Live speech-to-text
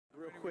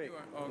quick.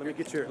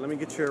 Let me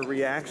get your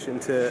reaction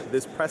to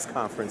this press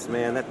conference,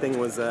 man. That thing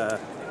was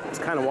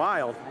kind of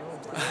wild.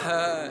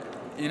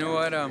 You know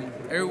what?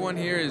 Everyone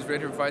here is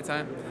ready for fight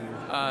time.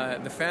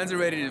 The fans are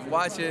ready to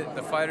watch it.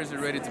 The fighters are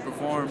ready to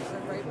perform,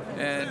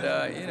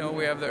 and you know,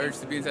 we have the urge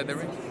to be inside the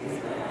ring.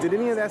 Did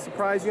any of that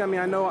surprise you? I mean,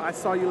 I know I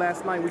saw you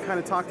last night. We kind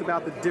of talked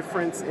about the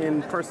difference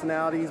in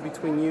personalities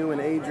between you and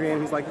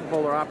Adrien. He's like the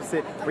polar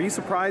opposite. Were you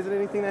surprised at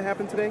anything that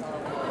happened today?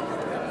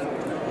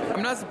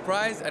 I'm not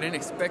surprised. I didn't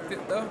expect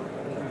it though.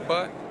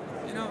 But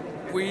you know,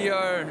 we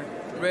are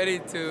ready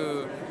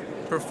to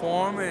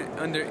perform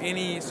under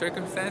any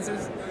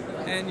circumstances,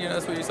 and you know,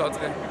 that's what you saw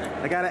today.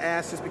 I gotta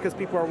ask, just because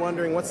people are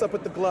wondering, what's up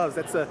with the gloves?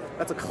 That's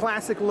a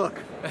classic look.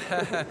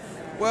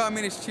 Well, I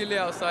mean, it's chilly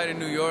outside in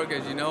New York,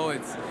 as you know.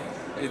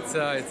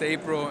 It's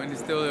April and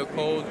it's still a little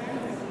cold,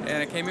 and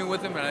I came in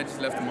with them and I just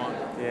left them on.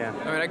 Yeah.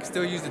 I mean, I can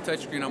still use the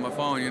touchscreen on my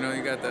phone. You know,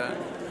 you got the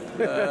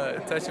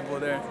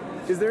touchable there.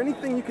 Is there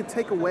anything you could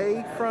take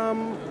away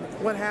from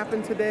what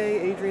happened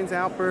today? Adrien's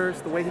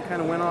outburst, the way he kind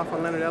of went off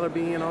on Leonard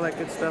Ellerbe and all that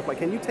good stuff. Like,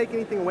 can you take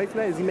anything away from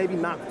that? Is he maybe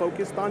not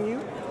focused on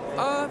you?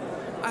 I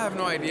have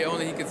no idea.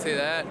 Only he could say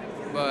that.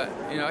 But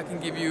you know, I can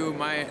give you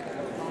my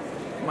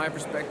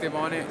perspective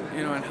on it,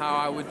 you know, and how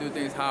I would do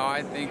things, how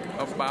I think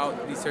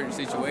about these certain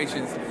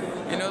situations.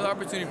 You know, the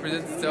opportunity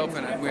presents itself,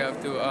 and we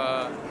have to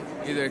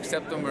either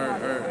accept them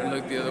or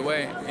look the other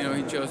way. You know,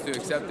 he chose to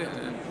accept it,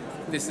 and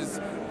this is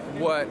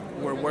what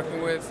we're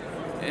working with.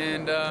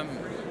 And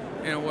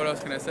you know, what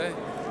else can I say?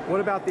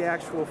 What about the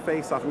actual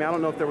face-off? I mean, I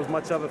don't know if there was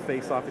much of a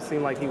face-off. It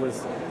seemed like he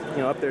was, you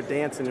know, up there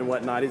dancing and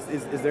whatnot. Is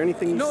there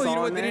anything you saw? No, you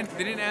know what? They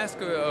didn't ask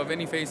of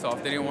any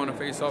face-off. They didn't want a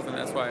face-off, and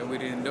that's why we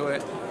didn't do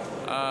it.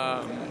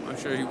 I'm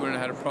sure he wouldn't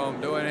have had a problem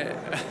doing it.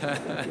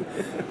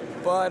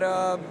 But,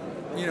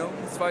 you know,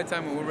 it's fight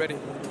time and we're ready.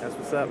 That's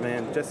what's up,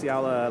 man. Jesse,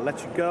 I'll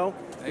let you go.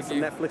 Get some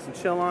Netflix and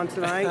chill on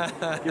tonight.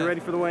 Get ready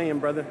for the weigh-in,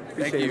 brother.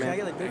 Appreciate it, man. Can I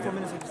get like 3 4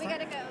 minutes?